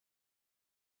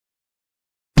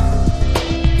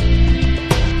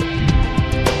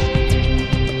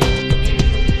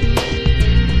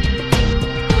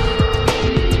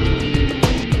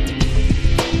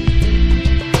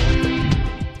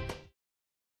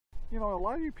You know, a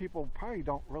lot of you people probably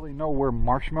don't really know where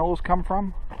marshmallows come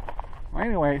from. Well,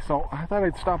 anyway, so I thought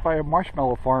I'd stop by a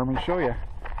marshmallow farm and show you.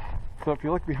 So if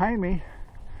you look behind me,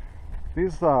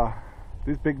 these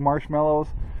big marshmallows,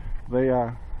 they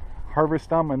harvest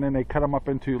them and then they cut them up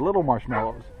into little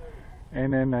marshmallows.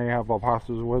 And then they have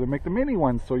processes where they make the mini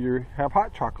ones, so you have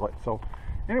hot chocolate. So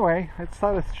anyway, I just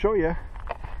thought I'd show you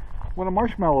what a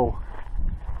marshmallow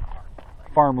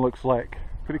farm looks like.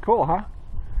 Pretty cool, huh?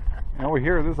 And over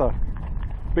here, there's a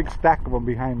big stack of them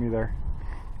behind me there.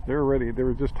 They're ready. They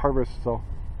were just harvested, so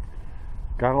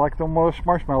gotta like them most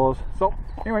marshmallows. So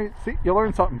anyway, see, you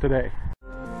learned something today.